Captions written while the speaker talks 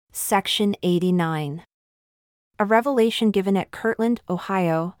Section 89. A revelation given at Kirtland,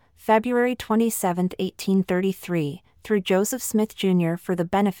 Ohio, February 27, 1833, through Joseph Smith, Jr. for the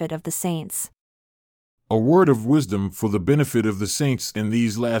benefit of the saints. A word of wisdom for the benefit of the saints in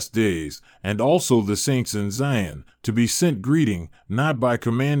these last days, and also the saints in Zion, to be sent greeting, not by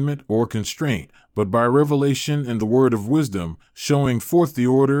commandment or constraint, but by revelation and the word of wisdom, showing forth the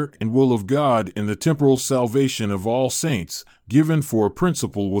order and will of God in the temporal salvation of all saints, given for a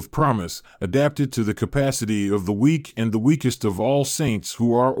principle with promise, adapted to the capacity of the weak and the weakest of all saints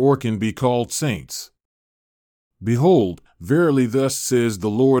who are or can be called saints. Behold, verily thus says the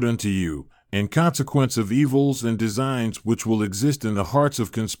Lord unto you, in consequence of evils and designs which will exist in the hearts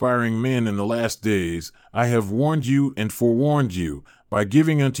of conspiring men in the last days, I have warned you and forewarned you, by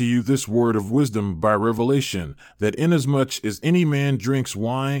giving unto you this word of wisdom by revelation, that inasmuch as any man drinks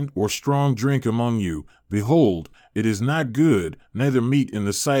wine or strong drink among you, behold, it is not good, neither meet in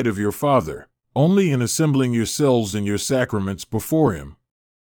the sight of your Father, only in assembling yourselves in your sacraments before him.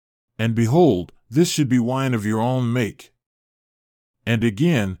 And behold, this should be wine of your own make. And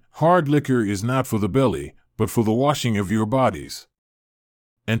again, hard liquor is not for the belly, but for the washing of your bodies.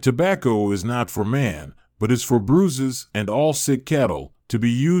 And tobacco is not for man, but is for bruises and all sick cattle, to be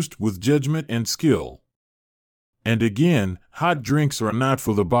used with judgment and skill. And again, hot drinks are not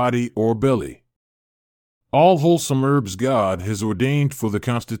for the body or belly. All wholesome herbs God has ordained for the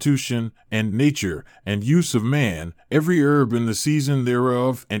constitution and nature and use of man, every herb in the season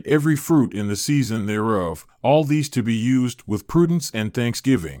thereof and every fruit in the season thereof, all these to be used with prudence and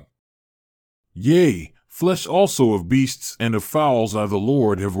thanksgiving. Yea, flesh also of beasts and of fowls I the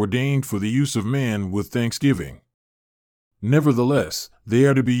Lord have ordained for the use of man with thanksgiving. Nevertheless, they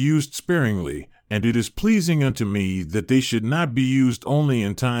are to be used sparingly, and it is pleasing unto me that they should not be used only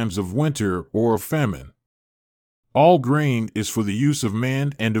in times of winter or of famine. All grain is for the use of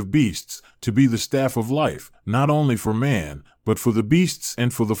man and of beasts, to be the staff of life, not only for man, but for the beasts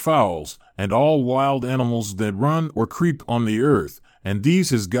and for the fowls, and all wild animals that run or creep on the earth, and these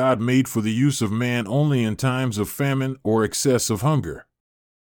has God made for the use of man only in times of famine or excess of hunger.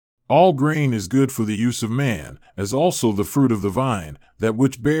 All grain is good for the use of man, as also the fruit of the vine, that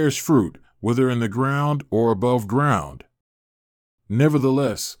which bears fruit, whether in the ground or above ground.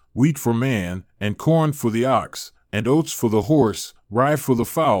 Nevertheless, wheat for man, and corn for the ox, and oats for the horse, rye for the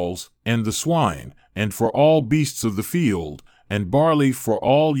fowls, and the swine, and for all beasts of the field, and barley for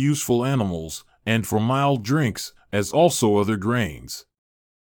all useful animals, and for mild drinks, as also other grains.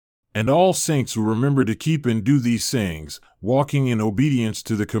 And all saints who remember to keep and do these sayings, walking in obedience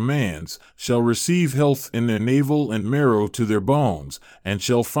to the commands, shall receive health in their navel and marrow to their bones, and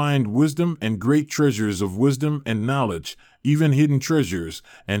shall find wisdom and great treasures of wisdom and knowledge, even hidden treasures,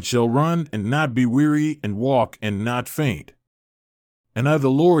 and shall run and not be weary, and walk and not faint. And I the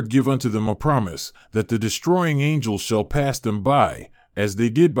Lord give unto them a promise, that the destroying angels shall pass them by, as they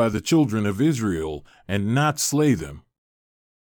did by the children of Israel, and not slay them.